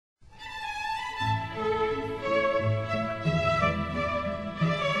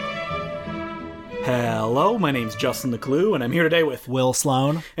Hello, my name's Justin the Clue, and I'm here today with Will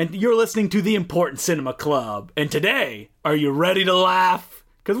Sloan. And you're listening to the Important Cinema Club. And today, are you ready to laugh?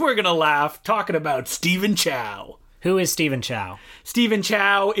 Because we're going to laugh talking about Stephen Chow. Who is Stephen Chow? Stephen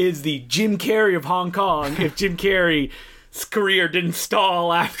Chow is the Jim Carrey of Hong Kong, if Jim Carrey's career didn't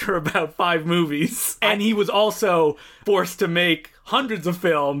stall after about 5 movies. And he was also forced to make hundreds of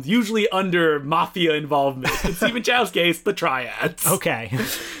films, usually under mafia involvement. In Stephen Chow's case, the Triads. Okay.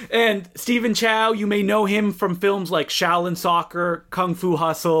 And Stephen Chow, you may know him from films like Shaolin Soccer, Kung Fu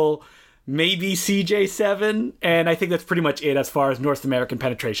Hustle, maybe CJ7, and I think that's pretty much it as far as North American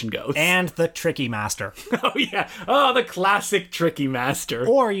penetration goes. And the Tricky Master. Oh, yeah. Oh, the classic Tricky Master.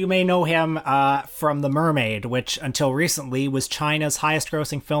 Or you may know him from The Mermaid, which until recently was China's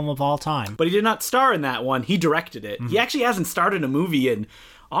highest-grossing film of all time. But he did not star in that one. He directed it. Mm-hmm. He actually hasn't starred in a movie in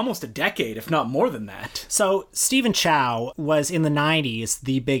almost a decade, if not more than that. So Stephen Chow was in the 90s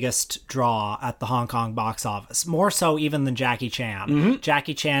the biggest draw at the Hong Kong box office, more so even than Jackie Chan. Mm-hmm.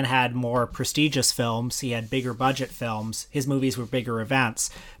 Jackie Chan had more prestigious films, he had bigger budget films, his movies were bigger events,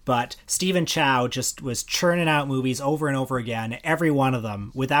 but Stephen Chow just was churning out movies over and over again. Every one of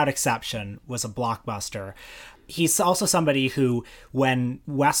them, without exception, was a blockbuster. He's also somebody who, when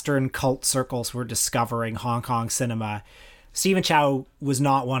Western cult circles were discovering Hong Kong cinema, Stephen Chow was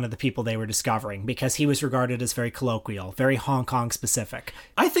not one of the people they were discovering because he was regarded as very colloquial, very Hong Kong specific.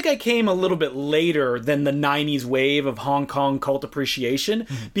 I think I came a little bit later than the 90s wave of Hong Kong cult appreciation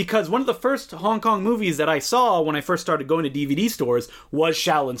because one of the first Hong Kong movies that I saw when I first started going to DVD stores was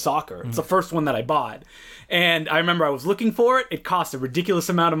Shaolin Soccer. It's the first one that I bought. And I remember I was looking for it. It cost a ridiculous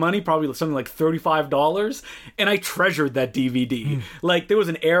amount of money, probably something like $35. And I treasured that DVD. Like, there was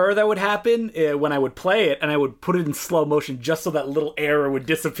an error that would happen when I would play it, and I would put it in slow motion just so that little error would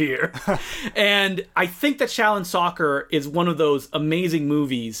disappear. And I think that Shaolin Soccer is one of those amazing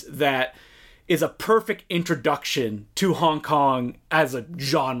movies that is a perfect introduction to Hong Kong as a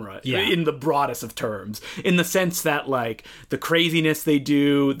genre, in the broadest of terms, in the sense that, like, the craziness they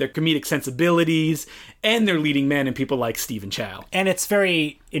do, their comedic sensibilities, and their leading men and people like Stephen Chow. And it's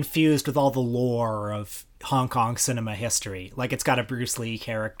very infused with all the lore of Hong Kong cinema history. Like, it's got a Bruce Lee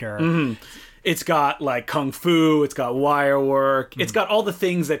character. Mm-hmm. It's got, like, kung fu, it's got wire work, it's got all the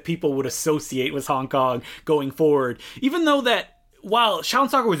things that people would associate with Hong Kong going forward. Even though that, while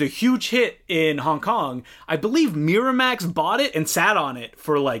Shaolin Soccer was a huge hit in Hong Kong, I believe Miramax bought it and sat on it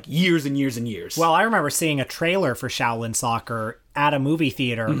for, like, years and years and years. Well, I remember seeing a trailer for Shaolin Soccer at a movie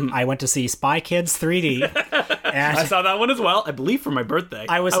theater. I went to see Spy Kids 3D. And I saw that one as well, I believe for my birthday.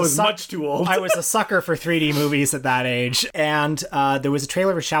 I was much too old. I was a sucker for 3D movies at that age. And there was a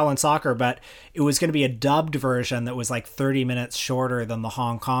trailer for Shaolin Soccer, but it was going to be a dubbed version that was like 30 minutes shorter than the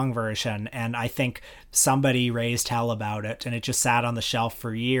Hong Kong version. And I think somebody raised hell about it, and it just sat on the shelf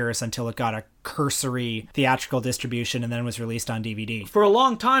for years until it got a cursory theatrical distribution and then was released on DVD. For a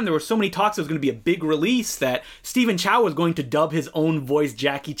long time, there were so many talks it was going to be a big release that Stephen Chow was going to dub his own voice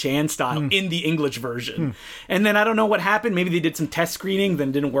Jackie Chan style in the English version. And then I don't know what happened. Maybe they did some test screenings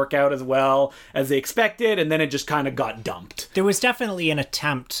and didn't work out as well as they expected, and then it just kind of got dumped. There was definitely an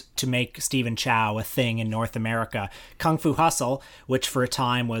attempt to make Stephen Chow a thing in North America. Kung Fu Hustle, which for a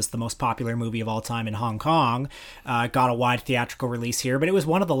time was the most popular movie of all time in Hong Kong, got a wide theatrical release here, but it was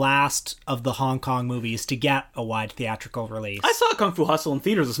one of the last of the Hong Kong movies to get a wide theatrical release. I saw Kung Fu Hustle in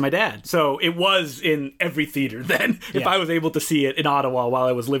theaters with my dad, so it was in every theater then, if I was able to see it in Ottawa while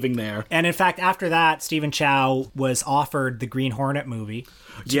I was living there. And in fact, after that, Stephen Chow was offered the Green Hornet movie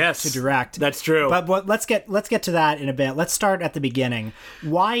to direct. That's true. But let's get to that in a bit. Let's start at the beginning.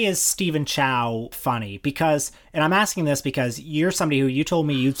 Why is Stephen Chow funny? Because, and I'm asking this because you're somebody who, you told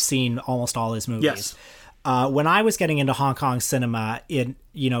me you've seen almost all his movies. Yes. When I was getting into Hong Kong cinema in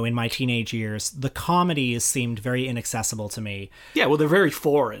my teenage years, the comedies seemed very inaccessible to me. Yeah, well, they're very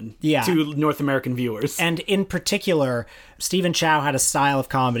foreign to North American viewers. And in particular, Stephen Chow had a style of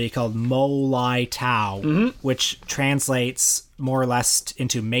comedy called Mo Lai Tao, which translates more or less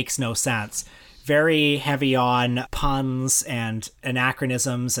into makes no sense. Very heavy on puns and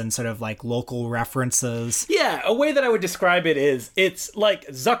anachronisms and sort of like local references. Yeah, a way that I would describe it is it's like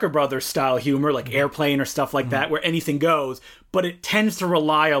Zucker Brothers style humor, like Airplane or stuff like that, where anything goes, but it tends to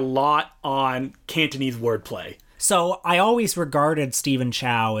rely a lot on Cantonese wordplay. So I always regarded Stephen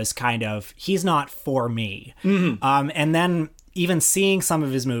Chow as kind of, he's not for me. And then even seeing some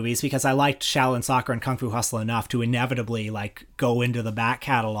of his movies, because I liked Shaolin Soccer and Kung Fu Hustle enough to inevitably like go into the back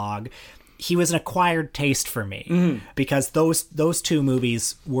catalog, he was an acquired taste for me because those two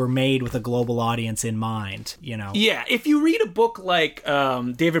movies were made with a global audience in mind, you know. Yeah, if you read a book like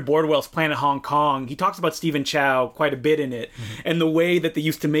David Bordwell's Planet Hong Kong, he talks about Stephen Chow quite a bit in it, and the way that they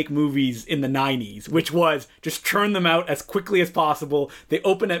used to make movies in the 90s, which was just churn them out as quickly as possible. They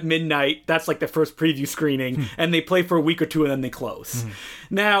open at midnight, that's like the first preview screening, and they play for a week or two and then they close.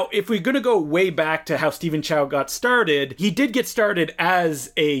 Now, if we're going to go way back to how Stephen Chow got started, he did get started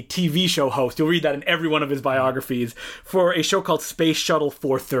as a TV show host. You'll read that in every one of his biographies, for a show called Space Shuttle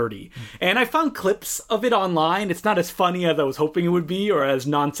 430. And I found clips of it online. It's not as funny as I was hoping it would be, or as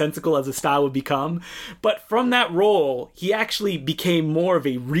nonsensical as the style would become. But from that role, he actually became more of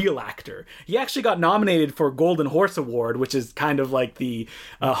a real actor. He actually got nominated for a Golden Horse Award, which is kind of like the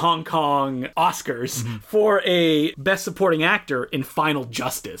Hong Kong Oscars, for a Best Supporting Actor in Final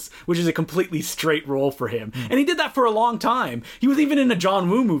Justice, which is a completely straight role for him. And he did that for a long time. He was even in a John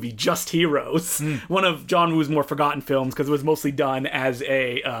Woo movie, Just Heroes, one of John Woo's more forgotten films, because it was mostly done as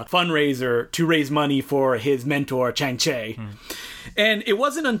a fundraiser to raise money for his mentor, Chang Che. And it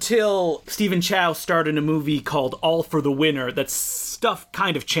wasn't until Stephen Chow starred in a movie called All for the Winner that stuff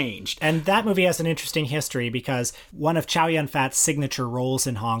kind of changed. And that movie has an interesting history because one of Chow Yun-fat's signature roles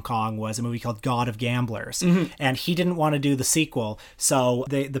in Hong Kong was a movie called God of Gamblers. And he didn't want to do the sequel, so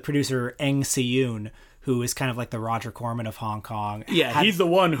the producer Eng Si-yoon, who is kind of like the Roger Corman of Hong Kong. Yeah, he's the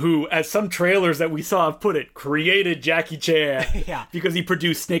one who, as some trailers that we saw have put it, created Jackie Chan. Yeah. Because he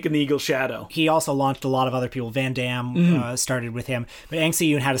produced Snake and the Eagle's Shadow. He also launched a lot of other people. Van Damme started with him. But Eng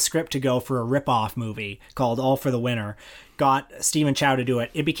Si-yoon had a script to go for a rip-off movie called All for the Winner. Got Stephen Chow to do it.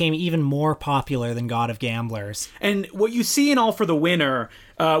 It became even more popular than God of Gamblers. And what you see in All for the Winner,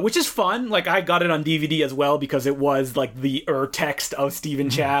 which is fun, like I got it on DVD as well because it was like the text of Stephen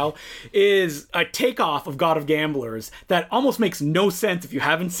Chow, is a takeoff of God of Gamblers that almost makes no sense if you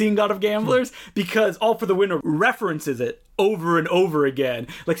haven't seen God of Gamblers, because All for the Winner references it over and over again.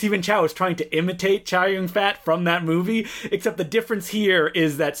 Like Stephen Chow is trying to imitate Chow Yun-fat from that movie, except the difference here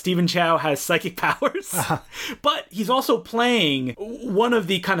is that Stephen Chow has psychic powers, but he's also playing one of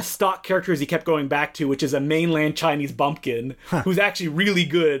the kind of stock characters he kept going back to, which is a mainland Chinese bumpkin who's actually really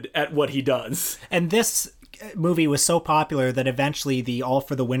good at what he does. And this movie was so popular that eventually the All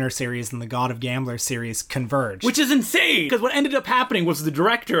for the Winner series and the God of Gamblers series converged. Which is insane, because what ended up happening was the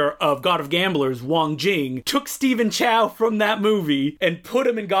director of God of Gamblers, Wong Jing, took Stephen Chow from that movie and put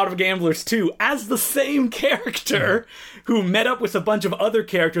him in God of Gamblers 2 as the same character who met up with a bunch of other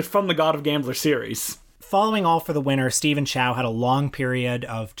characters from the God of Gamblers series. Following All for the Winner, Stephen Chow had a long period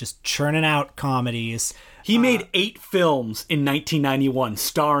of just churning out comedies. He made 8 films in 1991,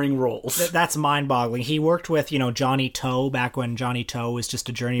 starring roles. That's mind-boggling. He worked with, Johnny To, back when Johnny To was just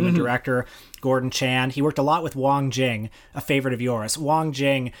a journeyman director, Gordon Chan. He worked a lot with Wong Jing, a favorite of yours. Wong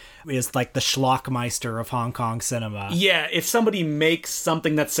Jing is like the schlockmeister of Hong Kong cinema. Yeah, if somebody makes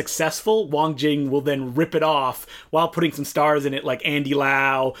something that's successful, Wong Jing will then rip it off while putting some stars in it, like Andy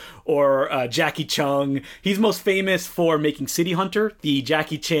Lau or Jackie Chung. He's most famous for making City Hunter, the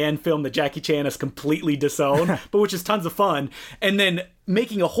Jackie Chan film that Jackie Chan has completely disowned, but which is tons of fun. And then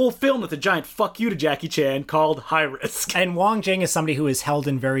making a whole film that's a giant fuck you to Jackie Chan called High Risk. And Wong Jing is somebody who is held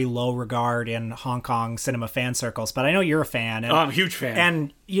in very low regard in Hong Kong cinema fan circles, but I know you're a fan. And, I'm a huge fan.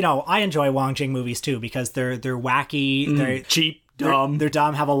 And, I enjoy Wong Jing movies too, because they're wacky, they're cheap, dumb. They're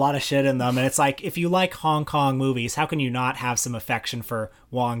dumb, have a lot of shit in them, and it's like, if you like Hong Kong movies, how can you not have some affection for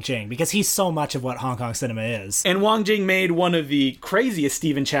Wong Jing? Because he's so much of what Hong Kong cinema is. And Wong Jing made one of the craziest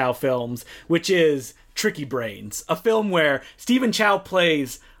Stephen Chow films, which is Tricky Brains, a film where Stephen Chow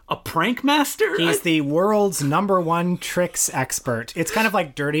plays a prank master? He's the world's #1 tricks expert. It's kind of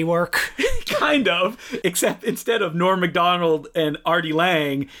like Dirty Work. Kind of, except instead of Norm Macdonald and Artie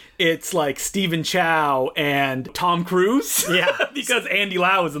Lang, it's like Stephen Chow and Tom Cruise. Yeah. Because Andy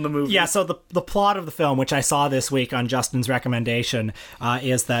Lau is in the movie. Yeah, so the plot of the film, which I saw this week on Justin's recommendation,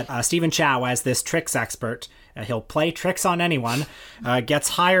 is that Stephen Chow, as this tricks expert, he'll play tricks on anyone, gets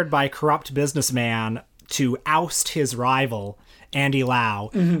hired by a corrupt businessman to oust his rival, Andy Lau,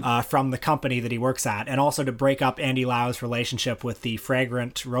 from the company that he works at, and also to break up Andy Lau's relationship with the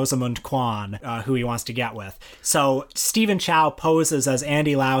fragrant Rosamund Kwan, who he wants to get with. So Stephen Chow poses as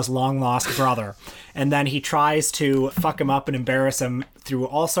Andy Lau's long-lost brother, and then he tries to fuck him up and embarrass him through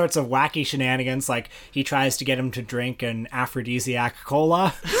all sorts of wacky shenanigans, like he tries to get him to drink an aphrodisiac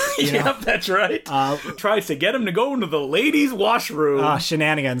cola. Yep, that's right. Tries to get him to go into the ladies' washroom.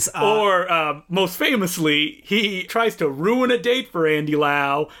 Shenanigans. Or, most famously, he tries to ruin a date for Andy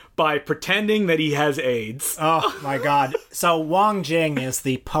Lau by pretending that he has AIDS. Oh my god. So Wong Jing is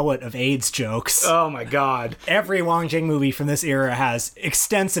the poet of AIDS jokes. Oh my god. Every Wong Jing movie from this era has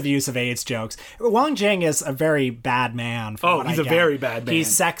extensive use of AIDS jokes. Wong Jing is a very bad man. He's a very bad man. He's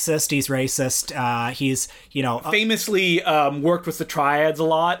sexist, he's racist, he's, famously worked with the triads a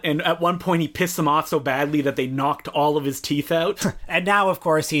lot, and at one point he pissed them off so badly that they knocked all of his teeth out. And now, of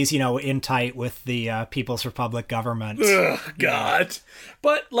course, he's, in tight with the People's Republic government. Ugh, God.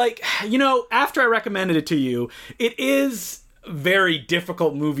 But, after I recommended it to you, it is a very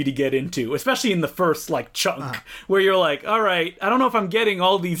difficult movie to get into, especially in the first, chunk, where you're like, all right, I don't know if I'm getting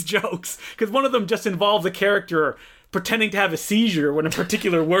all these jokes, because one of them just involves a character pretending to have a seizure when a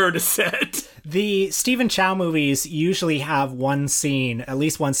particular word is said. The Stephen Chow movies usually have at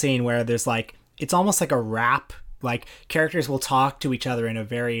least one scene where there's it's almost like a rap. Characters will talk to each other in a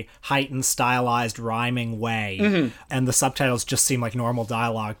very heightened, stylized, rhyming way, and the subtitles just seem like normal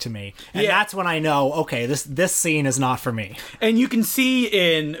dialogue to me. And that's when I know, okay, this scene is not for me. And you can see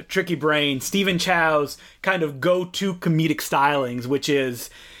in Tricky Brain, Stephen Chow's kind of go-to comedic stylings, which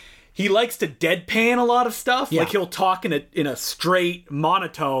is he likes to deadpan a lot of stuff. Yeah. He'll talk in a straight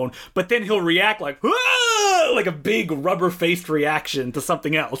monotone, but then he'll react like a big rubber-faced reaction to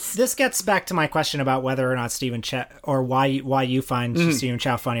something else. This gets back to my question about whether or not Stephen Chow, or why you find Stephen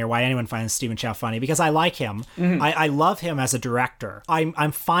Chow funny, or why anyone finds Stephen Chow funny, because I like him. I love him as a director.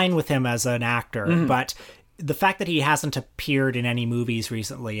 I'm fine with him as an actor, but the fact that he hasn't appeared in any movies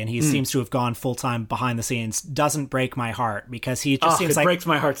recently and he seems to have gone full-time behind the scenes doesn't break my heart, because he just seems it breaks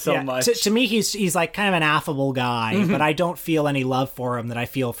my heart so much. To me, he's like kind of an affable guy, but I don't feel any love for him that I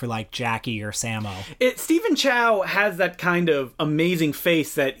feel for Jackie or Sammo. Stephen Chow has that kind of amazing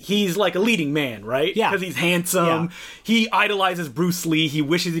face that he's like a leading man, right? Yeah. Because he's handsome. Yeah. He idolizes Bruce Lee. He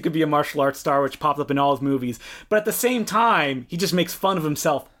wishes he could be a martial arts star, which popped up in all his movies. But at the same time, he just makes fun of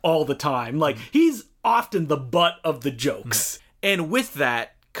himself all the time. He's often the butt of the jokes. And with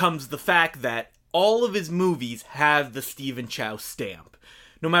that comes the fact that all of his movies have the Stephen Chow stamp.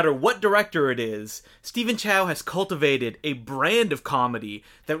 No matter what director it is, Stephen Chow has cultivated a brand of comedy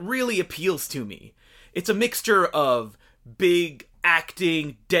that really appeals to me. It's a mixture of big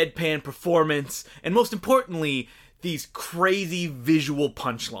acting, deadpan performance, and most importantly, these crazy visual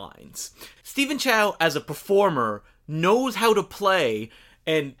punchlines. Stephen Chow, as a performer, knows how to play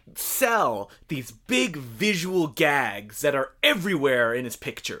and sell these big visual gags that are everywhere in his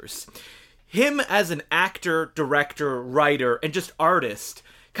pictures. Him as an actor, director, writer, and just artist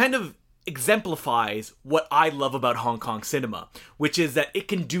kind of exemplifies what I love about Hong Kong cinema, which is that it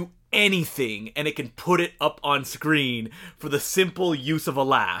can do anything and it can put it up on screen for the simple use of a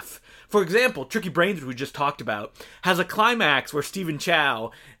laugh. For example, Tricky Brains, which we just talked about, has a climax where Stephen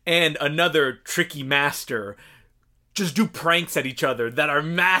Chow and another tricky master just do pranks at each other that are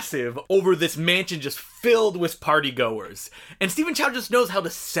massive over this mansion just filled with partygoers. And Stephen Chow just knows how to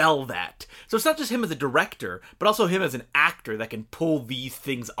sell that. So it's not just him as a director, but also him as an actor that can pull these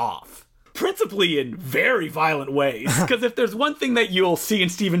things off. Principally in very violent ways. Because if there's one thing that you'll see in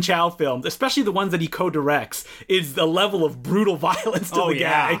Stephen Chow films, especially the ones that he co-directs, is the level of brutal violence to the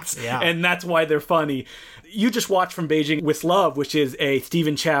gags. Yeah. And that's why they're funny. You just watched From Beijing with Love, which is a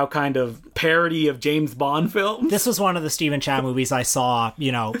Stephen Chow kind of parody of James Bond films. This was one of the Stephen Chow movies I saw,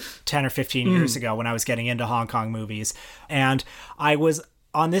 10 or 15 years ago when I was getting into Hong Kong movies. And I was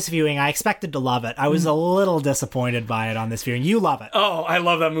on this viewing, I expected to love it. I was a little disappointed by it on this viewing. You love it. Oh, I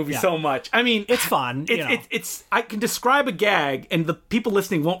love that movie so much. I mean, it's fun. It's I can describe a gag, and the people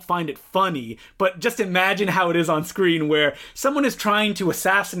listening won't find it funny, but just imagine how it is on screen, where someone is trying to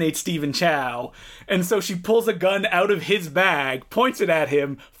assassinate Stephen Chow, and so she pulls a gun out of his bag, points it at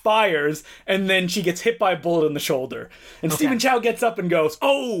him, fires, and then she gets hit by a bullet in the shoulder. And Stephen Chow gets up and goes,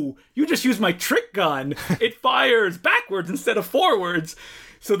 "Oh, you just used my trick gun. It fires backwards instead of forwards."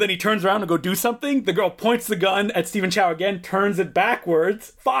 So then he turns around to go do something. The girl points the gun at Stephen Chow again, turns it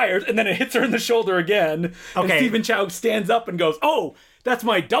backwards, fires, and then it hits her in the shoulder again. And Stephen Chow stands up and goes, "Oh, that's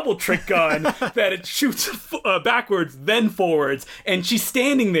my double trick gun that it shoots backwards, then forwards." And she's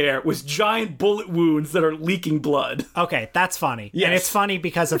standing there with giant bullet wounds that are leaking blood. Okay, that's funny. Yes. And it's funny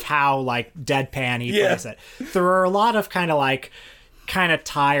because of how, deadpan he plays it. There are a lot of kind of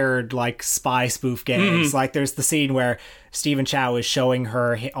tired, spy spoof gags. There's the scene where Stephen Chow is showing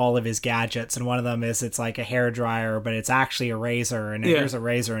her all of his gadgets, and one of them is it's like a hairdryer, but it's actually a razor, and here's a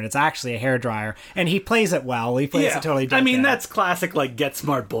razor, and it's actually a hairdryer. And he plays it well. He plays it totally dead. I mean, that's classic, like, get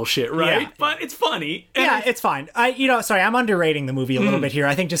smart bullshit, right? But it's funny. And it's fine. I'm underrating the movie a little bit here.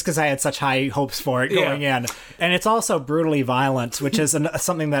 I think just because I had such high hopes for it going in. And it's also brutally violent, which is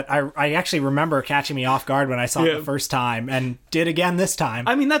something that I actually remember catching me off guard when I saw it the first time, and did again this time.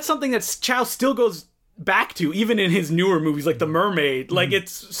 I mean, that's something that Chow still goes back to, even in his newer movies like The Mermaid. Like,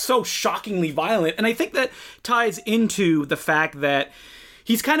 it's so shockingly violent. And I think that ties into the fact that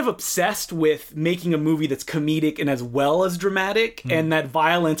he's kind of obsessed with making a movie that's comedic and as well as dramatic, and that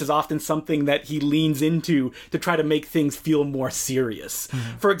violence is often something that he leans into to try to make things feel more serious.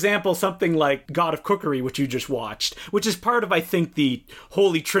 For example, something like God of Cookery, which you just watched, which is part of, I think, the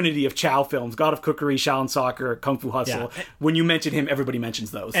holy trinity of Chow films: God of Cookery, Shaolin Soccer, Kung Fu Hustle. Yeah. When you mention him, everybody mentions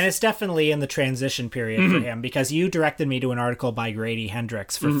those. And it's definitely in the transition period for him, because you directed me to an article by Grady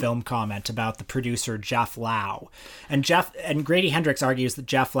Hendrix for Film Comment about the producer Jeff Lau. And Grady Hendrix argues that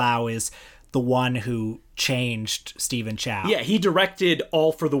Jeff Lau is the one who changed Stephen Chow. Yeah, he directed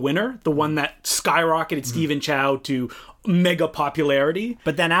All for the Winner, the one that skyrocketed Stephen Chow to mega popularity.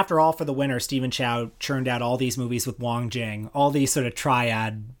 But then after All for the Winner, Stephen Chow churned out all these movies with Wong Jing, all these sort of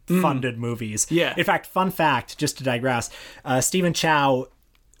triad funded movies. Yeah. In fact, fun fact, just to digress, Stephen Chow,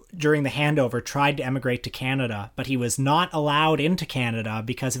 during the handover, tried to emigrate to Canada, but he was not allowed into Canada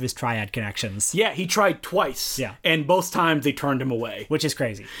because of his triad connections. Yeah, he tried twice. Yeah. And both times they turned him away. Which is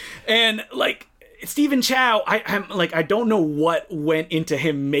crazy. And, like, Stephen Chow, I don't know what went into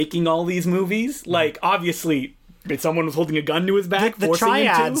him making all these movies. Like, obviously, someone was holding a gun to his back, the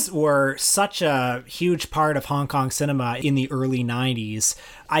triads were such a huge part of Hong Kong cinema in the early 90s.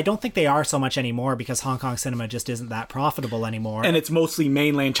 I don't think they are so much anymore, because Hong Kong cinema just isn't that profitable anymore. And it's mostly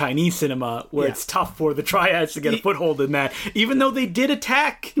mainland Chinese cinema, where it's tough for the triads to get a foothold in that, even though they did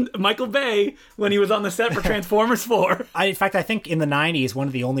attack Michael Bay when he was on the set for Transformers 4. In fact, I think in the 90s, one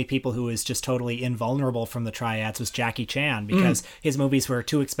of the only people who was just totally invulnerable from the triads was Jackie Chan, because his movies were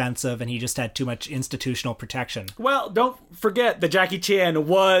too expensive and he just had too much institutional protection. Well, don't forget that Jackie Chan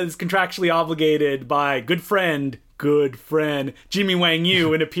was contractually obligated by good friend Jimmy Wang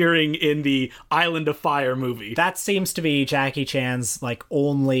Yu in appearing in the Island of Fire movie. That seems to be Jackie Chan's like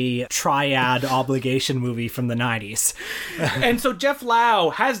only triad obligation movie from the 90s. And so Jeff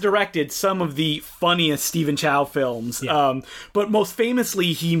Lau has directed some of the funniest Stephen Chow films, but most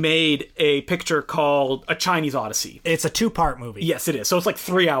famously he made a picture called A Chinese Odyssey. It's a 2-part movie. Yes, it is. So it's like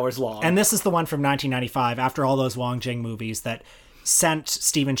 3 hours long. And this is the one from 1995, after all those Wong Jing movies that sent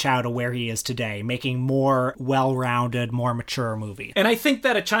Stephen Chow to where he is today, making more well-rounded, more mature movie. And I think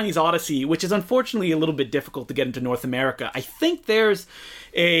that A Chinese Odyssey, which is unfortunately a little bit difficult to get into North America, I think there's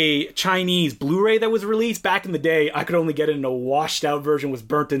a Chinese Blu-ray that was released back in the day. I could only get it in a washed-out version with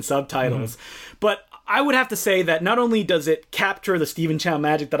burnt-in subtitles. But I would have to say that not only does it capture the Stephen Chow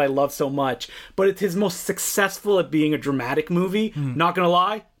magic that I love so much, but it's his most successful at being a dramatic movie. Not gonna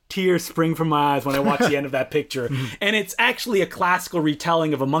lie, tears spring from my eyes when I watch the end of that picture. And it's actually a classical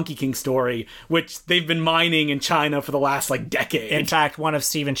retelling of a Monkey King story, which they've been mining in China for the last, like, decade. In fact, one of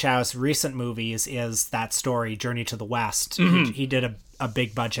Stephen Chow's recent movies is that story, Journey to the West. He did a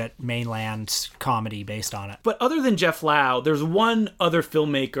big budget mainland comedy based on it. But other than Jeff Lau, there's one other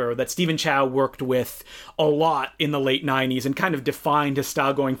filmmaker that Stephen Chow worked with a lot in the late 90s and kind of defined his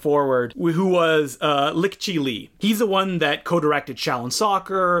style going forward, who was Lik Chi Lee. He's the one that co-directed Shaolin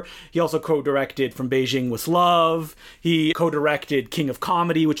Soccer. He also co-directed From Beijing with Love. He co-directed King of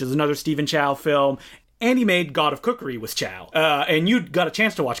Comedy, which is another Stephen Chow film. And he made God of Cookery with Chow. And you got a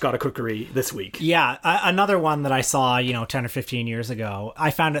chance to watch God of Cookery this week. Yeah, another one that I saw, 10 or 15 years ago.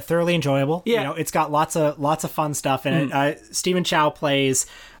 I found it thoroughly enjoyable. Yeah. It's got lots of fun stuff in it. Stephen Chow plays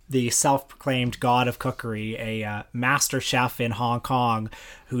the self-proclaimed god of cookery, a master chef in Hong Kong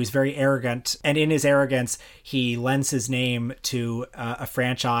who's very arrogant. And in his arrogance, he lends his name to a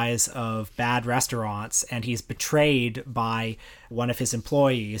franchise of bad restaurants. And he's betrayed by one of his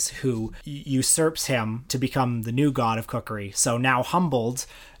employees who usurps him to become the new god of cookery. So now humbled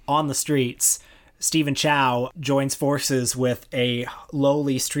on the streets, Stephen Chow joins forces with a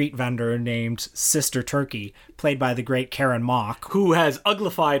lowly street vendor named Sister Turkey, played by the great Karen Mok, who has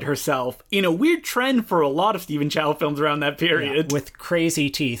uglified herself in a weird trend for a lot of Stephen Chow films around that period. With crazy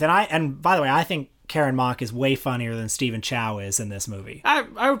teeth. And by the way, I think Karen Mok is way funnier than Stephen Chow is in this movie.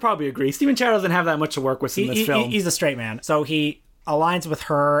 I would probably agree. Stephen Chow doesn't have that much to work with in this film. He's a straight man. So he aligns with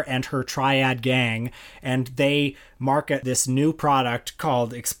her and her triad gang, and they market this new product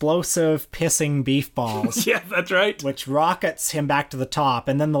called Explosive Pissing Beef Balls. Yeah, that's right. Which rockets him back to the top.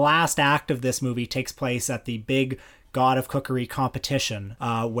 And then the last act of this movie takes place at the big God of Cookery competition,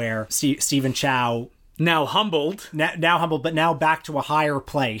 where Stephen Chow, Now humbled. now humbled, but now back to a higher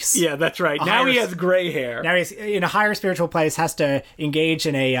place. Yeah, that's right. Now he has gray hair. Now he's in a higher spiritual place, has to engage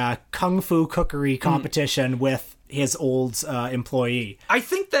in a kung fu cookery competition with his old employee. I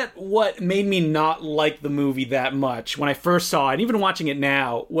think that what made me not like the movie that much when I first saw it, and even watching it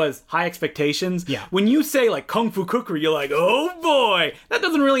now, was high expectations. Yeah. When you say, like, kung fu cookery, you're like, oh boy! That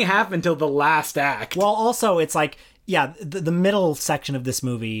doesn't really happen until the last act. Well, also, it's like, yeah, the middle section of this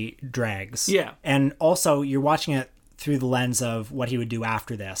movie drags. Yeah. And also, you're watching it through the lens of what he would do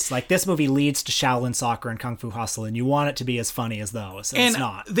after this. Like, this movie leads to Shaolin Soccer and Kung Fu Hustle, and you want it to be as funny as those, and it's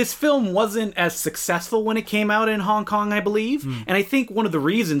not. This film wasn't as successful when it came out in Hong Kong, I believe. And I think one of the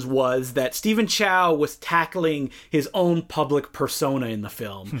reasons was that Stephen Chow was tackling his own public persona in the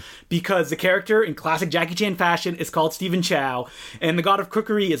film. Because the character, in classic Jackie Chan fashion, is called Stephen Chow, and the God of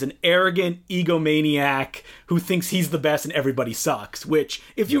Cookery is an arrogant egomaniac who thinks he's the best and everybody sucks. Which,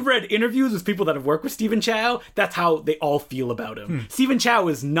 if you've read interviews with people that have worked with Stephen Chow, that's how they all feel about him. Stephen Chow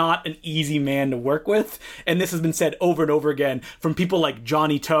is not an easy man to work with, and this has been said over and over again from people like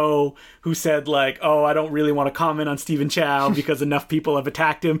Johnny To, who said, like, oh, I don't really want to comment on Stephen Chow because enough people have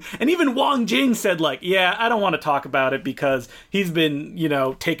attacked him. And even Wong Jing said, like, yeah, I don't want to talk about it because he's been,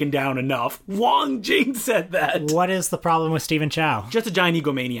 taken down enough. Wong Jing said that. What is the problem with Stephen Chow? Just a giant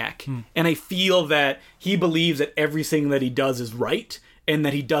egomaniac. And I feel that he believes that everything that he does is right, and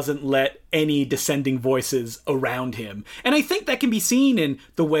that he doesn't let any dissenting voices around him. And I think that can be seen in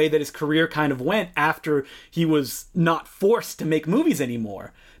the way that his career kind of went after he was not forced to make movies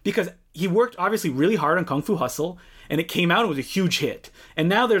anymore. Because he worked obviously really hard on Kung Fu Hustle, and it came out and was a huge hit. And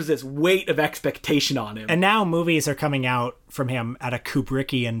now there's this weight of expectation on him. And now movies are coming out from him at a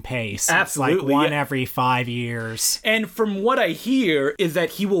Kubrickian pace. Absolutely. It's like one every 5 years. And from what I hear is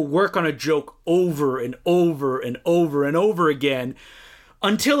that he will work on a joke over and over and over and over again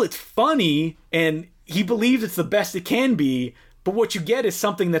until it's funny and he believes it's the best it can be. But what you get is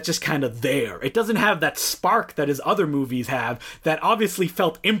something that's just kind of there. It doesn't have that spark that his other movies have that obviously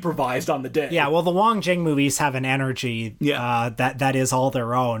felt improvised on the day. Yeah, well, the Wong Jing movies have an energy that is all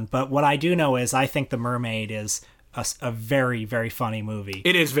their own. But what I do know is I think The Mermaid is a very, very funny movie.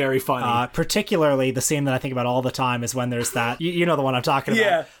 It is very funny. Particularly the scene that I think about all the time is when there's that, you know the one I'm talking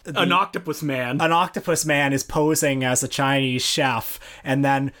about. Yeah, an octopus man. An octopus man is posing as a Chinese chef, and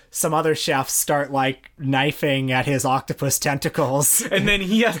then some other chefs start, like, knifing at his octopus tentacles. And then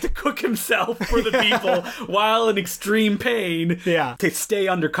he has to cook himself for the people while in extreme pain to stay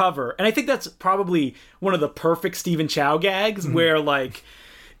undercover. And I think that's probably one of the perfect Stephen Chow gags where, like,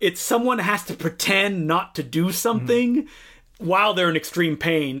 it's someone has to pretend not to do something while they're in extreme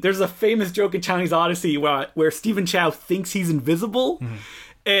pain. There's a famous joke in Chinese Odyssey where Stephen Chow thinks he's invisible,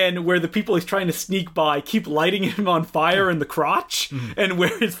 and where the people he's trying to sneak by keep lighting him on fire in the crotch, and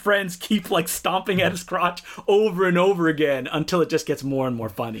where his friends keep, like, stomping at his crotch over and over again until it just gets more and more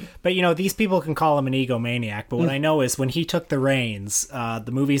funny. But, these people can call him an egomaniac, but what I know is when he took the reins,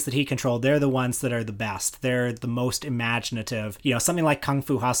 the movies that he controlled, they're the ones that are the best. They're the most imaginative. Something like Kung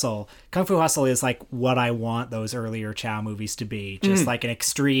Fu Hustle. Kung Fu Hustle is, like, what I want those earlier Chow movies to be. Just like an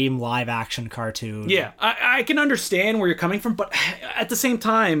extreme live-action cartoon. Yeah, I can understand where you're coming from, but at the same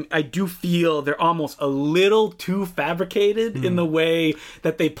time, I do feel they're almost a little too fabricated in the way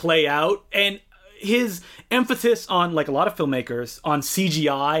that they play out. And his emphasis on, like a lot of filmmakers, on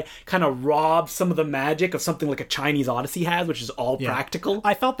CGI kind of robs some of the magic of something like a Chinese Odyssey has, which is all practical.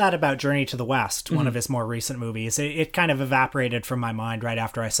 I felt that about Journey to the West, one of his more recent movies. It kind of evaporated from my mind right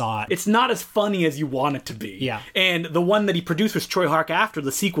after I saw it. It's not as funny as you want it to be. Yeah. And the one that he produced was Choi Hark after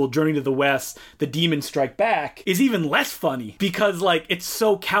the sequel, Journey to the West, The Demons Strike Back, is even less funny because, like, it's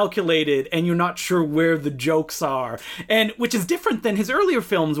so calculated and you're not sure where the jokes are. And which is different than his earlier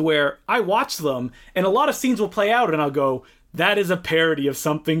films where I watch them and a lot of scenes will play out and I'll go, that is a parody of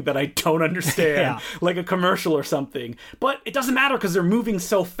something that I don't understand, like a commercial or something. But it doesn't matter because they're moving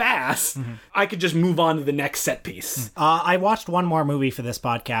so fast. I could just move on to the next set piece. I watched one more movie for this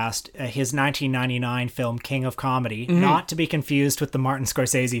podcast, his 1999 film King of Comedy, not to be confused with the Martin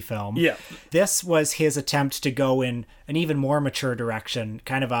Scorsese film. Yeah. This was his attempt to go in an even more mature direction,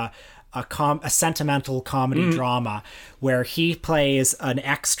 kind of a sentimental comedy drama where he plays an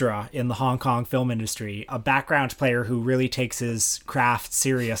extra in the Hong Kong film industry, a background player who really takes his craft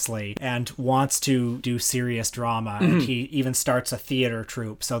seriously and wants to do serious drama. And he even starts a theater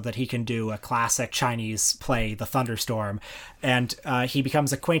troupe so that he can do a classic Chinese play, The Thunderstorm. And he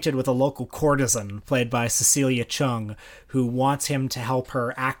becomes acquainted with a local courtesan played by Cecilia Chung, who wants him to help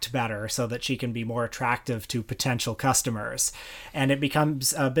her act better so that she can be more attractive to potential customers. And it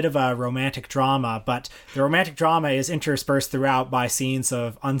becomes a bit of a romantic drama, but the romantic drama is interspersed throughout by scenes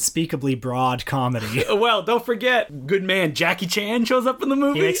of unspeakably broad comedy. Well, don't forget, good man Jackie Chan shows up in the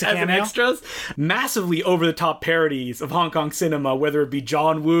movie makes a as an cameo? extras. Massively over-the-top parodies of Hong Kong cinema, whether it be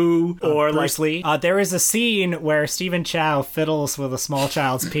John Woo or Bruce Lee. There is a scene where Stephen Chow fiddles with a small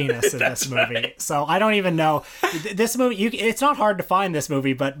child's penis in this movie. right. So I don't even know. This movie, it's not hard to find this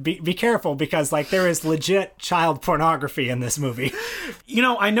movie, but be careful because like there is legit child pornography in this movie. You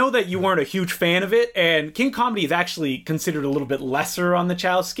know, I know that you weren't a huge fan of it, and King Comedy is actually considered a little bit lesser on the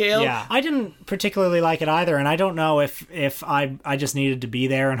Chow scale. Yeah, I didn't particularly like it either, and I don't know if I just needed to be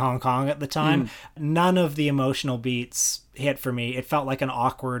there in Hong Kong at the time. None of the emotional beats hit for me. It felt like an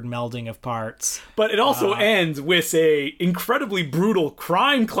awkward melding of parts. But it also ends with a incredibly brutal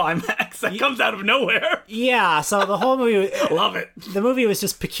crime climax that comes out of nowhere. Yeah, so the whole movie... Love it. The movie was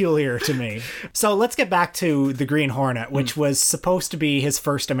just peculiar to me. So let's get back to The Green Hornet, which was supposed to be his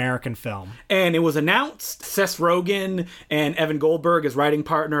first American film. And it was announced, Seth Rogen and Evan Goldberg, his writing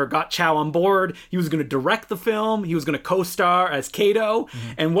partner, got Chow on board. He was going to direct the film. He was going to co-star as Kato.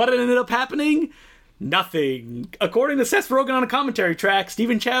 And what ended up happening? Nothing. According to Seth Rogen on a commentary track,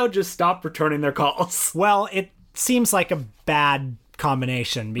 Stephen Chow just stopped returning their calls. Well, it seems like a bad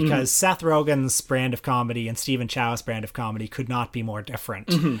combination because Seth Rogen's brand of comedy and Stephen Chow's brand of comedy could not be more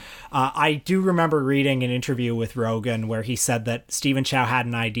different. I do remember reading an interview with Rogen where he said that Stephen Chow had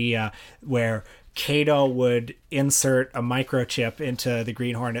an idea where Kato would insert a microchip into the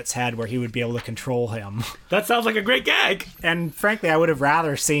Green Hornet's head where he would be able to control him. That sounds like a great gag. And frankly, I would have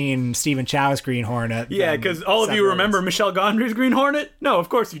rather seen Stephen Chow's Green Hornet. Yeah, because all of you remember Michel Gondry's Green Hornet? No, of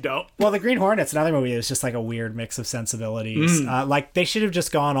course you don't. Well, the Green Hornet's another movie that was just like a weird mix of sensibilities. Like they should have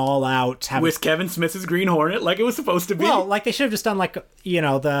just gone all out. With Kevin Smith's Green Hornet like it was supposed to be. Well, like they should have just done like, you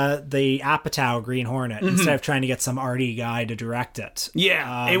know, the Apatow Green Hornet instead of trying to get some arty guy to direct it.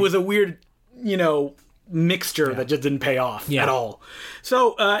 Yeah, it was a weird, you know, mixture that just didn't pay off at all.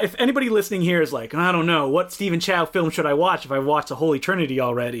 So if anybody listening here is like, I don't know, what Stephen Chow film should I watch if I've watched The Holy Trinity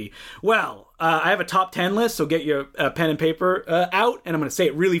already? Well, I have a top 10 list, so get your pen and paper out, and I'm going to say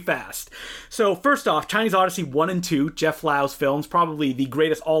it really fast. So first off, Chinese Odyssey 1 and 2, Jeff Lau's films, probably the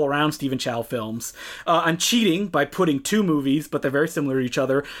greatest all-around Stephen Chow films. I'm cheating by putting two movies, but they're very similar to each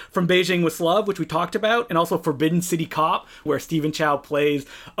other. From Beijing with Love, which we talked about, and also Forbidden City Cop, where Stephen Chow plays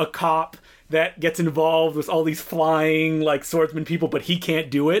a cop that gets involved with all these flying, like, swordsman people, but he can't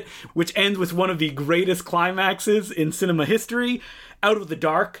do it, which ends with one of the greatest climaxes in cinema history. Out of the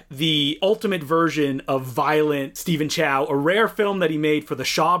Dark, the ultimate version of violent Stephen Chow, a rare film that he made for the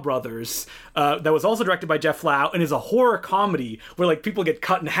Shaw Brothers, that was also directed by Jeff Lau, and is a horror comedy where, like, people get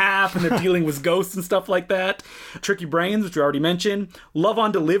cut in half and they're dealing with ghosts and stuff like that. Tricky Brains, which we already mentioned. Love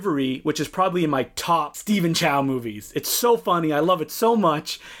on Delivery, which is probably in my top Stephen Chow movies. It's so funny. I love it so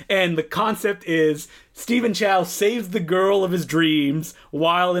much. And the concept is Stephen Chow saves the girl of his dreams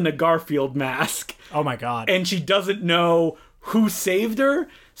while in a Garfield mask. Oh my God. And she doesn't know who saved her,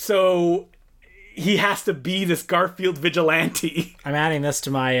 so he has to be this Garfield vigilante. I'm adding this to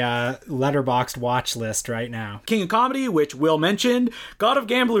my Letterboxd watch list right now. King of Comedy, which Will mentioned. God of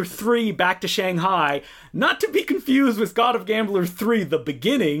Gambler 3, Back to Shanghai. Not to be confused with God of Gambler 3, The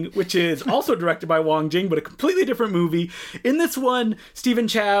Beginning, which is also directed by Wong Jing, but a completely different movie. In this one, Stephen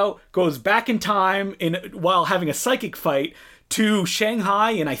Chow goes back in time while having a psychic fight to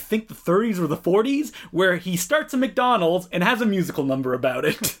Shanghai in, I think, the 30s or the 40s, where he starts a McDonald's and has a musical number about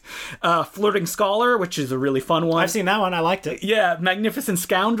it. Flirting Scholar, which is a really fun one. I've seen that one. I liked it. Yeah, Magnificent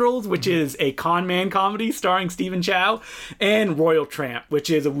Scoundrels, which is a con man comedy starring Stephen Chow. And Royal Tramp, which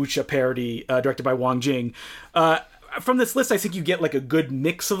is a wuxia parody directed by Wong Jing. From this list, I think you get like a good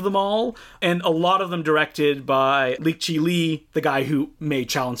mix of them all, and a lot of them directed by Lik Chi Lee, the guy who made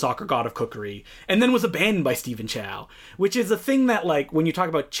Chow and Soccer, God of Cookery, and then was abandoned by Stephen Chow, which is a thing that, like, when you talk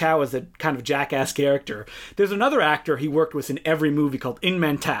about Chow as a kind of jackass character, there's another actor he worked with in every movie called In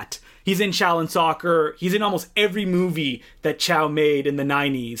Man Tat. He's in Chow and Soccer. He's in almost every movie that Chow made in the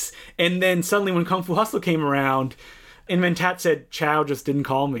 90s. And then suddenly when Kung Fu Hustle came around, and Tat said, Chow just didn't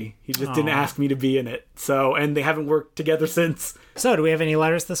call me. He just didn't ask me to be in it. So, and they haven't worked together since. So, do we have any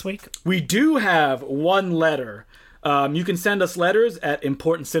letters this week? We do have one letter. You can send us letters at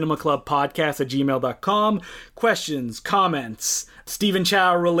importantcinemaclubpodcast@gmail.com. Questions, comments, Stephen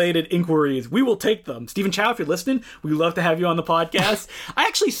Chow related inquiries. We will take them. Stephen Chow, if you're listening, we'd love to have you on the podcast. I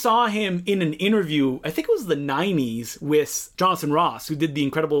actually saw him in an interview, I think it was the 90s, with Jonathan Ross, who did the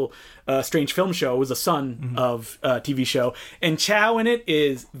incredible Strange Film Show. It was a son of TV show. And Chow in it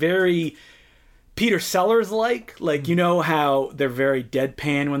is very Peter Sellers-like. Like, you know how they're very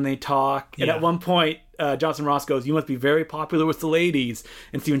deadpan when they talk. And at one point, Johnson Ross goes, "You must be very popular with the ladies."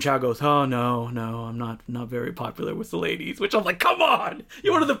 And Stephen Chow goes, "Oh, no, I'm not very popular with the ladies." Which I'm like, come on!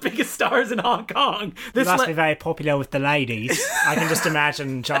 You're one of the biggest stars in Hong Kong. You must be very popular with the ladies. I can just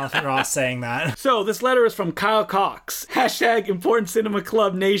imagine Jonathan Ross saying that. So, this letter is from Kyle Cox. Hashtag Important Cinema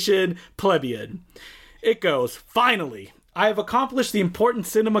Club Nation Plebeian. It goes, "Finally, I have accomplished the Important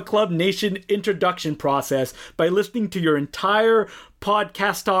Cinema Club Nation introduction process by listening to your entire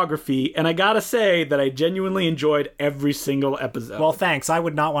podcastography, and I gotta say that I genuinely enjoyed every single episode." Well, thanks. I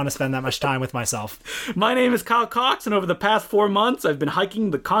would not want to spend that much time with myself. "My name is Kyle Cox, and over the past 4 months, I've been hiking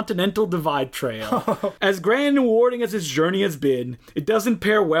the Continental Divide Trail. As grand and rewarding as this journey has been, it doesn't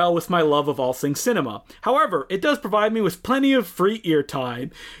pair well with my love of all things cinema. However, it does provide me with plenty of free ear time.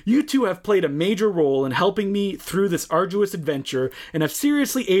 You two have played a major role in helping me through this arduous adventure, and have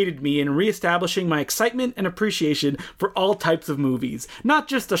seriously aided me in reestablishing my excitement and appreciation for all types of movies. Not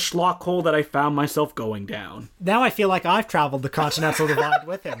just a schlock hole that I found myself going down." Now I feel like I've traveled the Continental Divide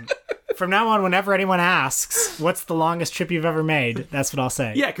with him. From now on, whenever anyone asks, "What's the longest trip you've ever made?" that's what I'll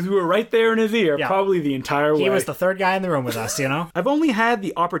say. Yeah, because we were right there in his ear, probably the entire way. He was the third guy in the room with us, you know? "I've only had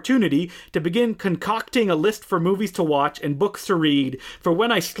the opportunity to begin concocting a list for movies to watch and books to read for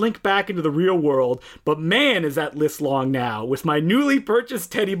when I slink back into the real world, but man, is that list long now, with my newly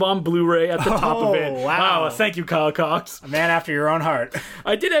purchased Teddy Bomb Blu-ray at the top of it." Wow. Thank you, Kyle Cox. A man after your own heart.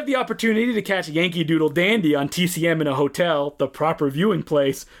 "I did have the opportunity to catch Yankee Doodle Dandy on TCM in a hotel, the proper viewing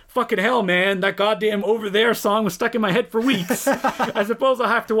place. Fucking hell, man, that goddamn Over There song was stuck in my head for weeks. I suppose I'll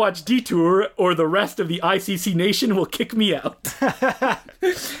have to watch Detour, or the rest of the ICC Nation will kick me out.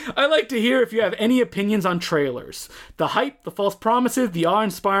 I'd like to hear if you have any opinions on trailers. The hype, the false promises, the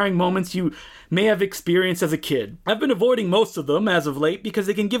awe-inspiring moments you may have experienced as a kid. I've been avoiding most of them as of late because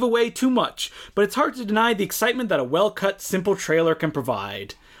they can give away too much, but it's hard to deny the excitement that a well-cut, simple trailer can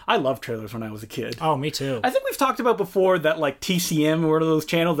provide." I loved trailers when I was a kid. Oh, me too. I think we've talked about before that, like, TCM were one of those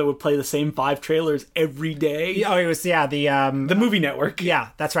channels that would play the same 5 trailers every day. Oh, it was, the Movie Network. Yeah,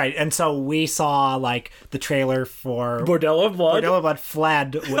 that's right. And so we saw, like, the trailer for Bordello of Blood. Bordello of Blood,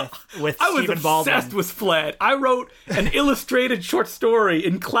 Fled with I was Stephen Baldwin. obsessed with Fled. I wrote an illustrated short story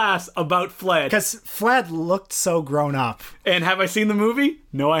in class about Fled. Because Fled looked so grown up. And have I seen the movie?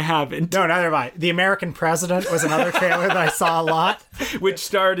 No, I haven't. No, neither have I. The American President was another trailer that I saw a lot. Which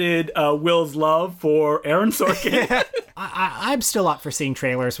started Will's love for Aaron Sorkin. I'm still up for seeing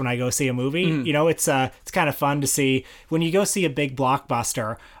trailers when I go see a movie. You know, it's kind of fun to see when you go see a big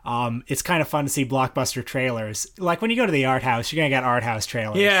blockbuster. It's kind of fun to see blockbuster trailers. Like when you go to the art house, you're gonna get art house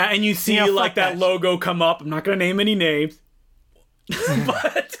trailers. Yeah, and you see like that logo come up. I'm not gonna name any names,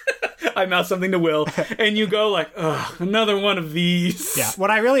 but I mouthed something to Will, and you go like, ugh, another one of these. Yeah. What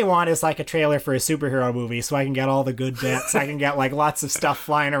I really want is like a trailer for a superhero movie, so I can get all the good bits. I can get like lots of stuff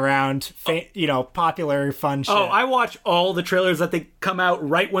flying around, popular, fun shit. Oh, I watch all the trailers that they come out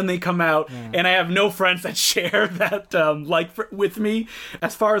right when they come out, and I have no friends that share that with me.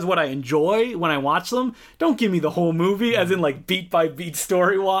 As far as what I enjoy when I watch them, don't give me the whole movie, as in like beat by beat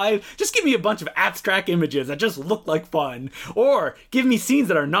story wise. Just give me a bunch of abstract images that just look like fun, or give me scenes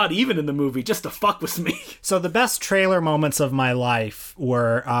that are not even in the movie just to fuck with me. So the best trailer moments of my life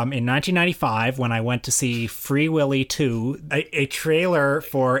were in 1995 when I went to see Free Willy 2. A trailer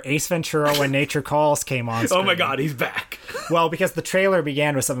for Ace Ventura: When Nature Calls came on screen. Oh my god, he's back. Well, because the trailer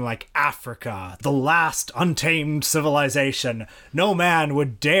began with something like, "Africa, the last untamed civilization. No man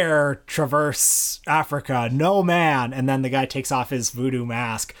would dare traverse Africa. No man." And then the guy takes off his voodoo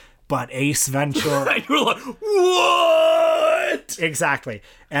mask. But Ace Ventura. And you're like, what? Exactly.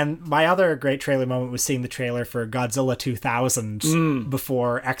 And my other great trailer moment was seeing the trailer for Godzilla 2000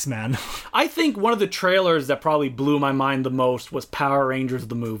 before X-Men. I think one of the trailers that probably blew my mind the most was Power Rangers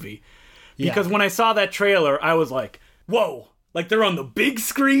the movie. Because when I saw that trailer, I was like, whoa. Like, they're on the big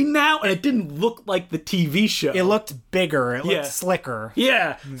screen now, and it didn't look like the TV show. It looked bigger. It looked slicker.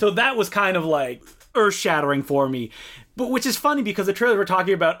 Yeah. So that was kind of like earth-shattering for me. But which is funny because the trailers we're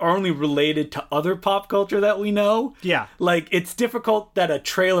talking about are only related to other pop culture that we know. Yeah. Like, it's difficult that a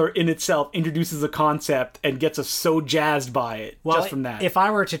trailer in itself introduces a concept and gets us so jazzed by it just from that. If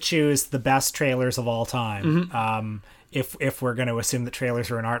I were to choose the best trailers of all time, if we're going to assume that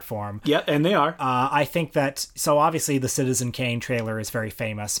trailers are an art form. Yeah, and they are. I think that, so obviously the Citizen Kane trailer is very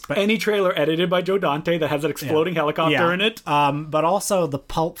famous. But any trailer edited by Joe Dante that has an exploding helicopter in it. But also the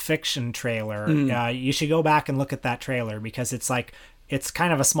Pulp Fiction trailer. You should go back and look at that trailer because it's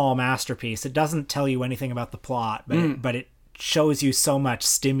kind of a small masterpiece. It doesn't tell you anything about the plot, but it shows you so much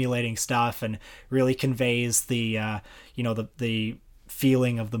stimulating stuff and really conveys the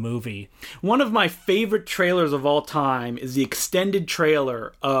feeling of the movie. One of my favorite trailers of all time is the extended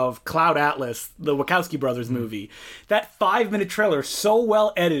trailer of Cloud Atlas, the Wachowski brothers movie. That 5-minute trailer is so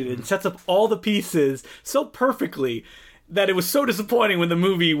well edited and sets up all the pieces so perfectly that it was so disappointing when the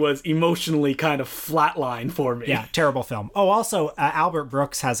movie was emotionally kind of flatlined for me. Yeah, terrible film. Oh, also, Albert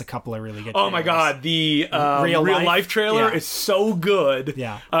Brooks has a a really good Oh my god, the real life trailer is so good.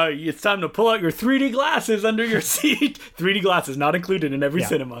 Yeah. It's time to pull out your 3D glasses under your seat. 3D glasses not included in every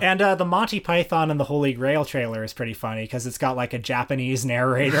cinema. And the Monty Python and the Holy Grail trailer is pretty funny because it's got like a Japanese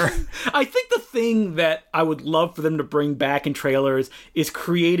narrator. I think the thing that I would love for them to bring back in trailers is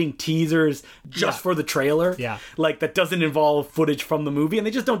creating teasers just for the trailer. Yeah. Like, that doesn't involve footage from the movie, and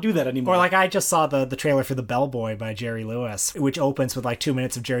they just don't do that anymore. Or like I just saw the trailer for The Bellboy by Jerry Lewis, which opens with like 2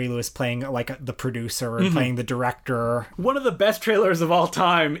 minutes of Jerry Lewis playing like the producer and playing the director. One of the best trailers of all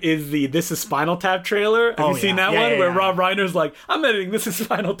time is the This Is Spinal Tap trailer. Have you seen that one? Where Rob Reiner's like, I'm editing This Is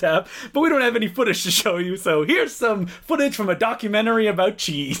Spinal Tap, but we don't have any footage to show you, so here's some footage from a documentary about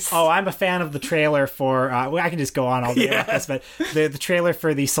cheese. Oh, I'm a fan of the trailer for, I can just go on all day about this, but the trailer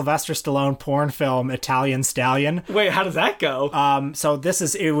for the Sylvester Stallone porn film Italian Stallion. Wait, how does that go? So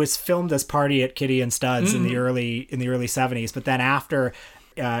it was filmed as Party at Kitty and Studs in the early 70s, but then after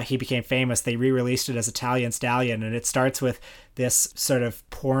he became famous, they re-released it as Italian Stallion, and it starts with this sort of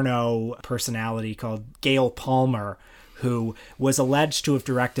porno personality called Gail Palmer, who was alleged to have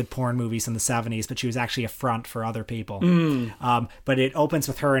directed porn movies in the 70s, but she was actually a front for other people. But it opens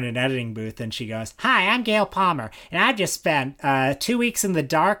with her in an editing booth, and she goes, "Hi, I'm Gail Palmer, and I've just spent 2 weeks in the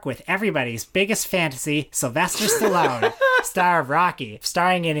dark with everybody's biggest fantasy, Sylvester Stallone, star of Rocky,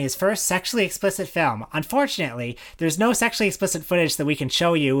 starring in his first sexually explicit film. Unfortunately, there's no sexually explicit footage that we can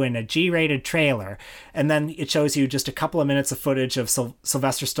show you in a G-rated trailer." And then it shows you just a couple of minutes of footage of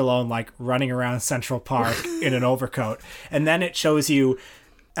Sylvester Stallone, like, running around Central Park in an overcoat. And then it shows you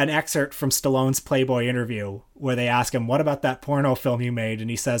an excerpt from Stallone's Playboy interview where they ask him, "What about that porno film you made?" And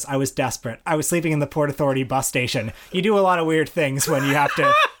he says, "I was desperate. I was sleeping in the Port Authority bus station." You do a lot of weird things when you have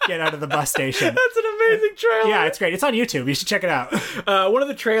to get out of the bus station. That's an amazing trailer. Yeah, it's great. It's on YouTube. You should check it out. One of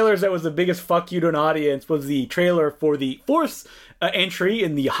the trailers that was the biggest fuck you to an audience was the trailer for the fourth entry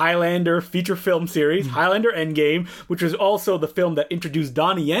in the Highlander feature film series, Highlander Endgame, which was also the film that introduced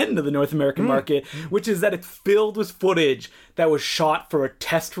Donnie Yen to the North American market, which is that it's filled with footage that was shot for a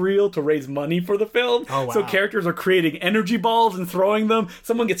test reel to raise money for the film. Oh, wow. So characters are creating energy balls and throwing them.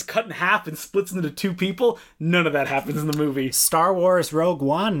 Someone gets cut in half and splits into two people. None of that happens in the movie. Star Wars Rogue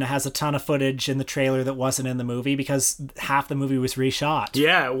One has a ton of footage in the trailer that wasn't in the movie because half the movie was reshot.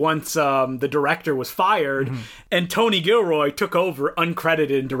 Yeah, once the director was fired and Tony Gilroy took over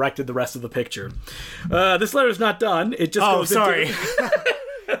uncredited and directed the rest of the picture. This letter's not done. It just goes sorry. into...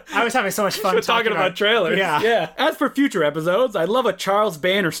 I was having so much fun talking about trailers. Yeah. As for future episodes, I'd love a Charles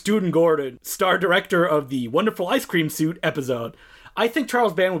Band or Stuart Gordon, star director of the Wonderful Ice Cream Suit episode. I think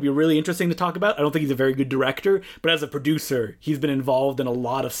Charles Band would be really interesting to talk about. I don't think he's a very good director, but as a producer, he's been involved in a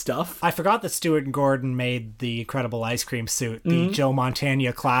lot of stuff. I forgot that Stuart Gordon made the Incredible Ice Cream Suit, the Joe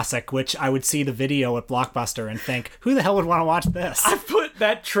Mantegna classic, which I would see the video at Blockbuster and think, who the hell would want to watch this? I put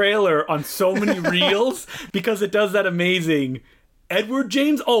that trailer on so many reels because it does that amazing Edward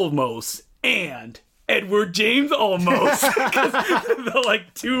James Olmos and Edward James Olmos. The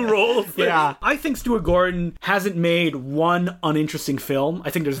like two roles. Yeah. I think Stuart Gordon hasn't made one uninteresting film. I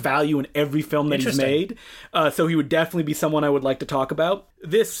think there's value in every film that he's made. So he would definitely be someone I would like to talk about.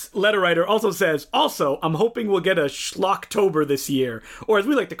 This letter writer also says, also, I'm hoping we'll get a Schlocktober this year. Or as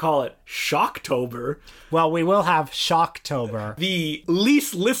we like to call it, Shocktober. Well, we will have Shocktober. The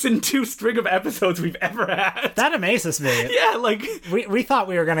least listened to string of episodes we've ever had. That amazes me. Yeah, like... We thought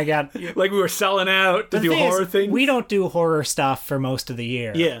we were going to get... Like we were selling out to do horror things. We don't do horror stuff for most of the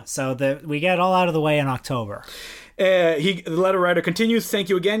year. Yeah. So we get it all out of the way in October. The letter writer continues, thank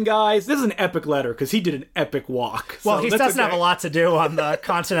you again, guys. This is an epic letter because he did an epic walk. Well, he doesn't have a lot to do on the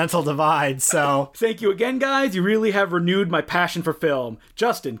Continental Divide, so... Thank you again, guys. You really have renewed my passion for film.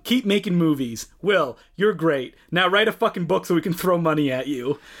 Justin, keep making movies. Will, you're great. Now write a fucking book so we can throw money at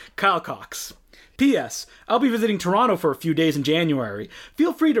you. Kyle Cox. P.S. I'll be visiting Toronto for a few days in January.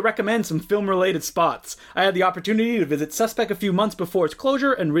 Feel free to recommend some film-related spots. I had the opportunity to visit Suspect a few months before its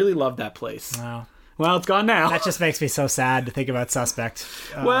closure and really loved that place. Wow. Well, it's gone now. That just makes me so sad to think about Suspect.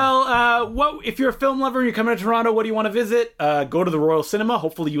 What if you're a film lover and you're coming to Toronto, what do you want to visit? Go to the Royal Cinema.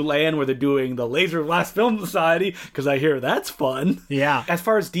 Hopefully you land where they're doing the Laser Blast Film Society, because I hear that's fun. Yeah. As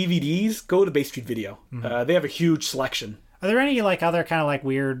far as DVDs, go to Bay Street Video. They have a huge selection. Are there any like other kind of like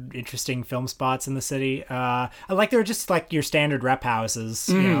weird, interesting film spots in the city? They're just like your standard rep houses,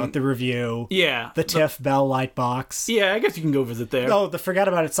 you know, the Review, Yeah. the TIFF Bell Light Box. Yeah, I guess you can go visit there. Oh, the Forget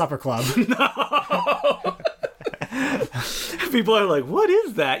About It Supper Club. People are like, what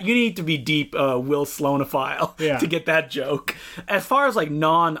is that? You need to be deep Will Sloanophile to get that joke. As far as like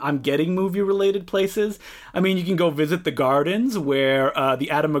I'm getting movie related places, I mean, you can go visit the gardens where the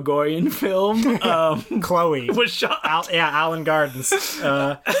Adam McGoyan film Chloe was shot. Allen Gardens.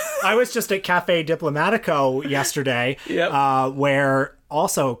 I was just at Cafe Diplomatico yesterday, where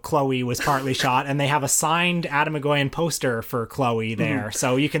also Chloe was partly shot, and they have a signed Adam McGoyan poster for Chloe there,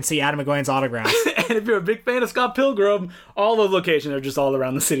 so you can see Adam McGoyan's autographs. And if you're a big fan of Scott Pilgrim, all those locations are just all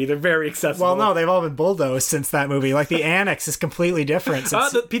around the city. They're very accessible. Well, no, they've all been bulldozed since that movie. Like, the annex is completely different.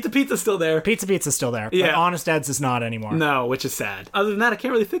 The Pizza's still there. Pizza's still there, but Honest Ed's is not anymore. No, which is sad. Other than that, I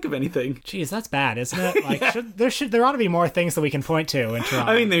can't really think of anything. Jeez, that's bad, isn't it? Like, there ought to be more things that we can point to in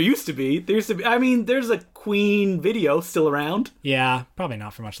Toronto. I mean, there used to be. I mean, there's a Queen video still around. Yeah, probably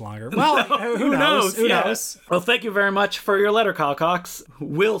not for much longer. Well, who knows? Who knows? Well, thank you very much for your letter, Kyle Cox.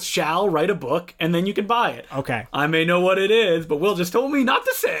 Will shall write a book, and then you can buy it. Okay. I may know what it is, but Will just told me not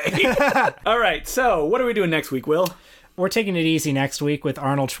to say. All right, so what are we doing next week, Will? We're taking it easy next week with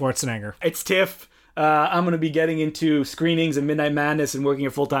Arnold Schwarzenegger. It's TIFF. I'm going to be getting into screenings and Midnight Madness and working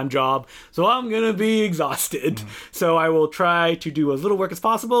a full-time job, so I'm going to be exhausted. So I will try to do as little work as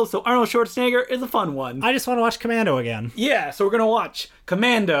possible, so Arnold Schwarzenegger is a fun one. I just want to watch Commando again. Yeah, so we're going to watch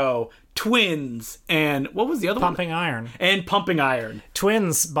Commando, Twins, and what was the other Pumping Iron. And Pumping Iron.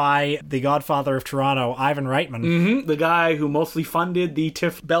 Twins by the Godfather of Toronto, Ivan Reitman. The guy who mostly funded the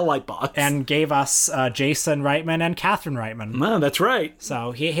TIFF Bell Light Box. And gave us Jason Reitman and Catherine Reitman. No, that's right.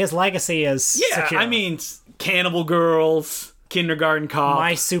 So his legacy is secure. I mean, Cannibal Girls, Kindergarten Cop.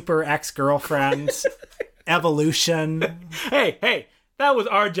 My Super Ex-Girlfriend, Evolution. Hey, that was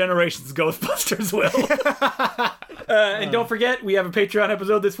our generation's Ghostbusters, Will. And don't forget, we have a Patreon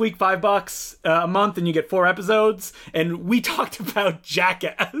episode this week, $5 a month, and you get 4 episodes. And we talked about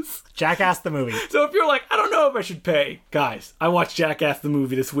Jackass. Jackass the movie. So if you're like, I don't know if I should pay, guys, I watched Jackass the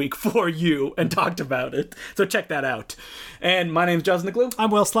movie this week for you and talked about it. So check that out. And my name's Justin the Glue.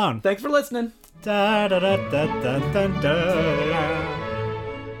 I'm Will Sloan. Thanks for listening. Da, da, da, da, da, da, da.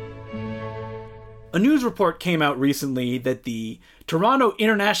 A news report came out recently that the Toronto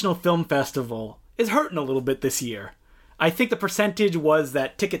International Film Festival is hurting a little bit this year. I think the percentage was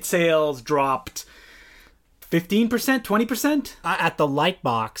that ticket sales dropped 15%, 20%? At the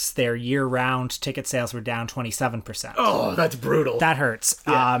Lightbox, their year-round ticket sales were down 27%. Oh, that's brutal. That hurts.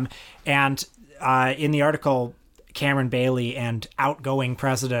 Yeah. And in the article, Cameron Bailey and outgoing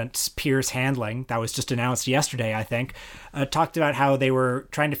president Piers Handling, that was just announced yesterday, I think, talked about how they were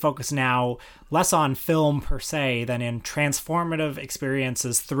trying to focus now less on film per se than in transformative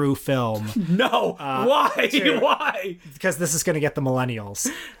experiences through film. No, why? Why? Because this is going to get the millennials.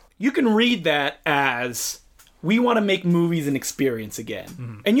 You can read that as, we want to make movies an experience again.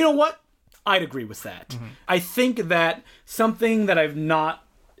 Mm-hmm. And you know what? I'd agree with that. Mm-hmm. I think that something that I've not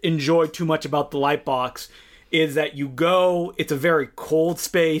enjoyed too much about the Lightbox is that you go, it's a very cold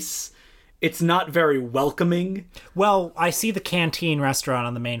space. It's not very welcoming. Well, I see the Canteen restaurant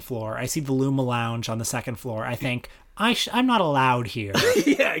on the main floor. I see the Luma Lounge on the second floor. I think, I'm not allowed here.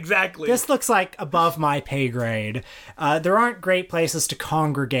 Yeah, exactly. This looks like above my pay grade. There aren't great places to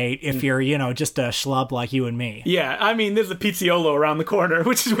congregate if you're, just a schlub like you and me. Yeah, I mean, there's a Pizziolo around the corner,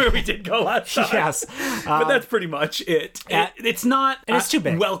 which is where we did go last time. Yes. But that's pretty much it. It's not and it's too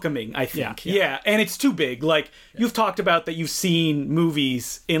big. Welcoming, I think. Yeah, and it's too big. Like, you've talked about that you've seen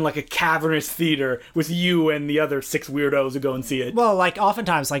movies in, like, a cavernous theater with you and the other 6 weirdos who go and see it. Well, like,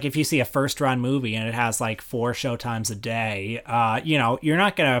 oftentimes, like, if you see a first-run movie and it has, like, 4 showtimes a day, you're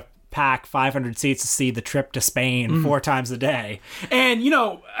not gonna pack 500 seats to see The Trip to Spain 4 times a day. And,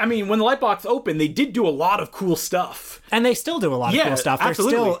 when the Lightbox opened, they did do a lot of cool stuff. And they still do a lot of cool stuff.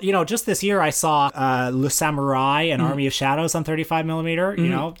 Absolutely. There's still, just this year I saw Le Samurai and Army of Shadows on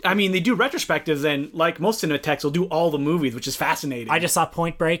 35mm, They do retrospectives, and like most Cinematheques, will do all the movies, which is fascinating. I just saw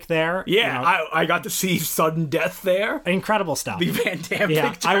Point Break there. Yeah, I got to see Sudden Death there. Incredible stuff. The Van Damme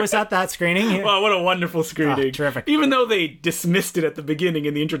picture. I was at that screening. Wow, what a wonderful screening. Oh, terrific. Even though they dismissed it at the beginning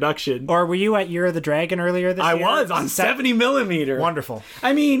in the introduction. Or were you at Year of the Dragon earlier this year? I was, on 70mm. Wonderful.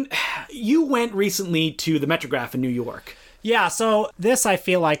 You went recently to the Metrograph in New York. Yeah, so this, I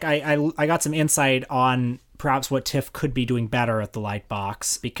feel like I got some insight on perhaps what TIFF could be doing better at the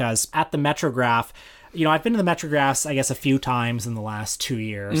Lightbox, because at the Metrograph, I've been to the Metrographs, I guess, a few times in the last 2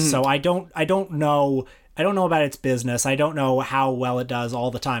 years, so I don't know I don't know about its business. I don't know how well it does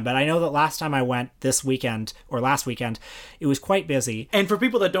all the time, but I know that last time I went last weekend, it was quite busy. And for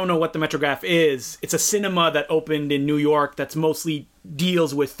people that don't know what the Metrograph is, it's a cinema that opened in New York that's mostly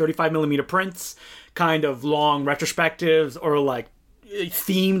deals with 35 millimeter prints, kind of long retrospectives or like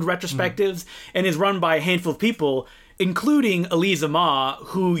themed retrospectives, and is run by a handful of people, including Eliza Ma,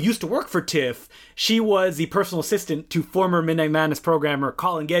 who used to work for TIFF. She was the personal assistant to former Midnight Madness programmer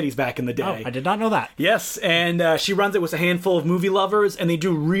Colin Geddes back in the day. Oh, I did not know that. Yes, and she runs it with a handful of movie lovers, and they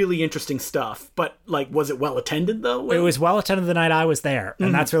do really interesting stuff. But, like, was it well attended, though? It was well attended the night I was there,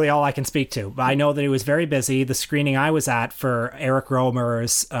 and that's really all I can speak to. But I know that it was very busy. The screening I was at for Eric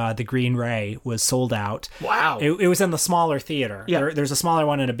Romer's The Green Ray was sold out. Wow. It was in the smaller theater. Yeah. There's a smaller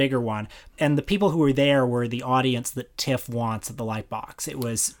one and a bigger one. And the people who were there were the audience that TIFF wants at the Lightbox. It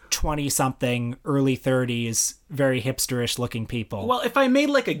was 20-something, early 30s, very hipsterish looking people. Well, if I made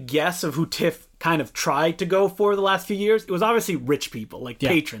like a guess of who TIFF kind of tried to go for the last few years, it was obviously rich people, like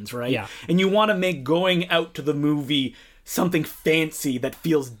patrons, right? Yeah. And you want to make going out to the movie something fancy that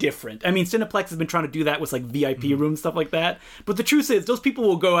feels different. I mean, Cineplex has been trying to do that with like VIP rooms, stuff like that. But the truth is, those people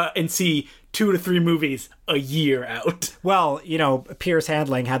will go out and see 2 to 3 movies a year out. Well, you know, Piers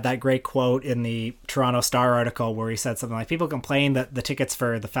Handling had that great quote in the Toronto Star article where he said something like, people complain that the tickets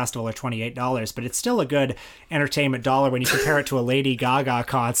for the festival are $28, but it's still a good entertainment dollar when you compare it to a Lady Gaga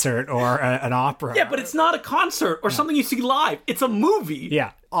concert or an opera. Yeah, but it's not a concert or something you see live. It's a movie.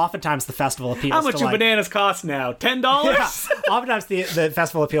 Yeah. Oftentimes the festival appeals How much to do like, bananas cost now? $10? Yeah. Oftentimes the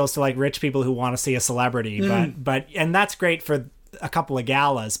festival appeals to like rich people who want to see a celebrity, but and that's great for a couple of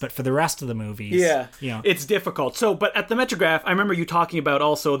galas, but for the rest of the movies, it's difficult. So, but at the Metrograph, I remember you talking about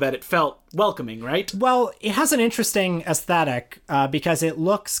also that it felt welcoming, right? Well, it has an interesting aesthetic because it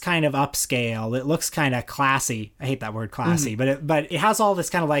looks kind of upscale. It looks kind of classy. I hate that word classy, but it has all this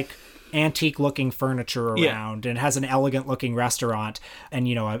kind of like antique looking furniture around and has an elegant looking restaurant and,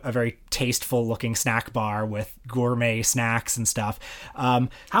 you know, a very tasteful looking snack bar with gourmet snacks and stuff. How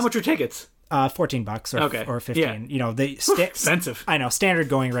much are tickets? $14 or 15. Yeah. You know, expensive. I know, standard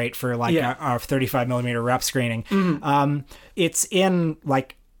going rate for like our 35 millimeter rep screening. It's in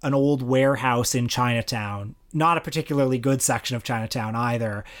like an old warehouse in Chinatown, not a particularly good section of Chinatown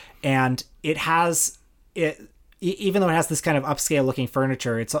either. And it has even though it has this kind of upscale looking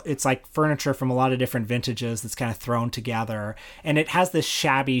furniture, it's like furniture from a lot of different vintages that's kind of thrown together. And it has this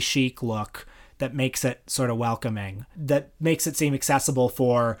shabby chic look that makes it sort of welcoming, that makes it seem accessible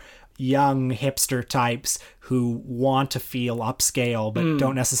for young hipster types who want to feel upscale but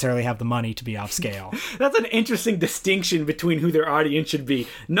don't necessarily have the money to be upscale. That's an interesting distinction between who their audience should be.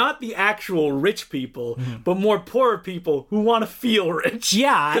 Not the actual rich people, but more poorer people who want to feel rich.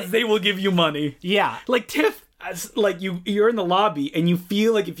 Yeah. Because they will give you money. Yeah. Like TIFF, like you're in the lobby and you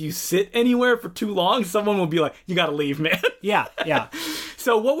feel like if you sit anywhere for too long, someone will be like, you gotta leave, man. Yeah.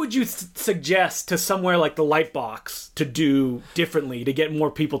 So what would you suggest to somewhere like the Lightbox to do differently to get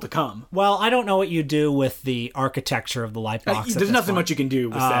more people to come? Well, I don't know what you do with the architecture of the Lightbox. There's nothing much you can do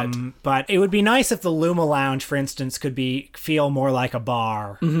with that. But it would be nice if the Luma Lounge, for instance, could feel more like a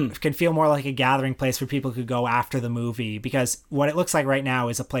bar. Can feel more like a gathering place where people could go after the movie. Because what it looks like right now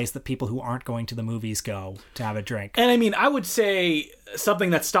is a place that people who aren't going to the movies go to have a drink. And I mean, I would say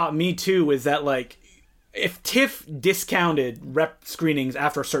something that stopped me too is that like, if TIFF discounted rep screenings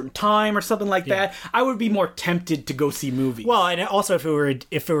after a certain time or something like that, I would be more tempted to go see movies. Well, and also if it were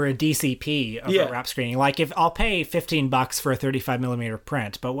a DCP of a rep screening, like if I'll pay $15 for a 35 millimeter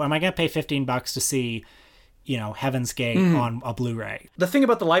print, but am I going to pay $15 to see, you know, Heaven's Gate on a Blu-ray? The thing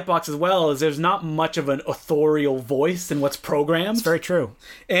about the Lightbox as well is there's not much of an authorial voice in what's programmed. It's very true.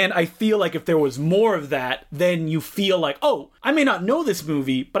 And I feel like if there was more of that, then you feel like, oh, I may not know this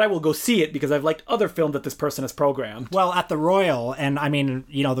movie, but I will go see it because I've liked other films that this person has programmed. Well, at the Royal, and I mean,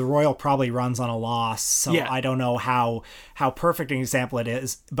 you know, the Royal probably runs on a loss, so I don't know how perfect an example it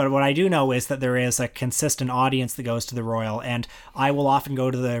is, but what I do know is that there is a consistent audience that goes to the Royal, and I will often go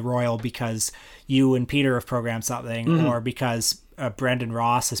to the Royal because you and Peter have programmed something, or because Brendan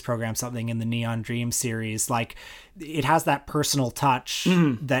Ross has programmed something in the Neon Dream series. Like, it has that personal touch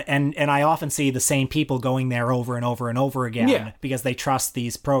that, and I often see the same people going there over and over and over again because they trust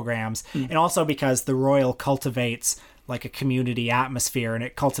these programs, and also because the Royal cultivates like a community atmosphere, and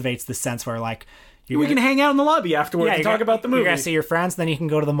it cultivates the sense where like we can hang out in the lobby afterwards and talk about the movie. You're going to see your friends, then you can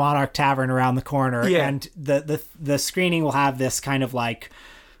go to the Monarch Tavern around the corner, and the screening will have this kind of like,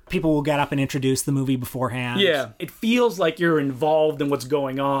 people will get up and introduce the movie beforehand. Yeah, it feels like you're involved in what's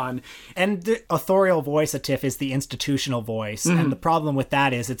going on. And the authorial voice at TIFF is the institutional voice, and the problem with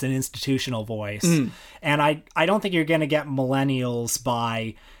that is it's an institutional voice. And I don't think you're going to get millennials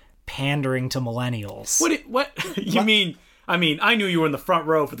by pandering to millennials. What? You mean? I mean, I knew you were in the front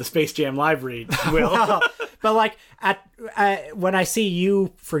row for the Space Jam live read, Will. But like when I see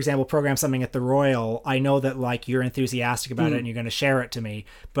you, for example, program something at the Royal, I know that like you're enthusiastic about it and you're going to share it to me.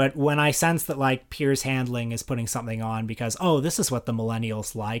 But when I sense that like Piers Handling is putting something on because, oh, this is what the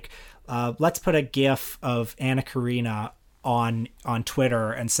millennials like, let's put a GIF of Anna Karina on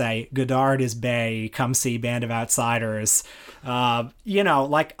Twitter and say Godard is bae, come see Band of Outsiders.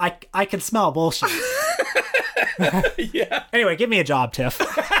 Like I can smell bullshit. Yeah. Anyway, give me a job, Tiff.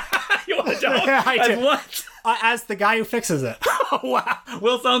 You want a job? I do. What? As the guy who fixes it. Oh, wow.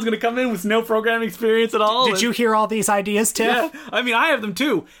 Will Sloan's going to come in with no programming experience at all. Did you hear all these ideas, Tiff? Yeah, I mean, I have them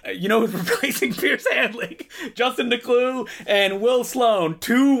too. You know who's replacing Piers Handling? Justin DeClue and Will Sloan,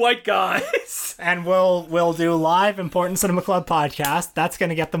 2 white guys. And we'll do live Important Cinema Club podcast. That's going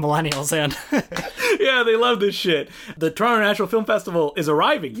to get the millennials in. Yeah, they love this shit. The Toronto National Film Festival is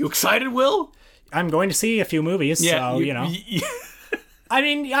arriving. You excited, Will? I'm going to see a few movies, so, you know. I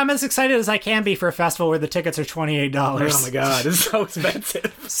mean, I'm as excited as I can be for a festival where the tickets are $28. Oh my god, it's so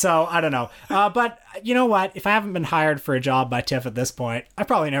expensive. So, I don't know. But you know what? If I haven't been hired for a job by TIFF at this point, I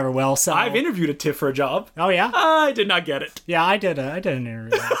probably never will. So I've interviewed a TIFF for a job. Oh, yeah? I did not get it. Yeah, I did an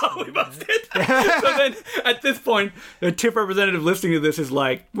interview. Oh, we both did. So then, at this point, the TIFF representative listening to this is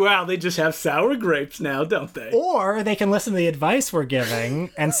like, wow, they just have sour grapes now, don't they? Or they can listen to the advice we're giving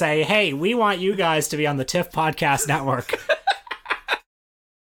and say, hey, we want you guys to be on the TIFF Podcast Network.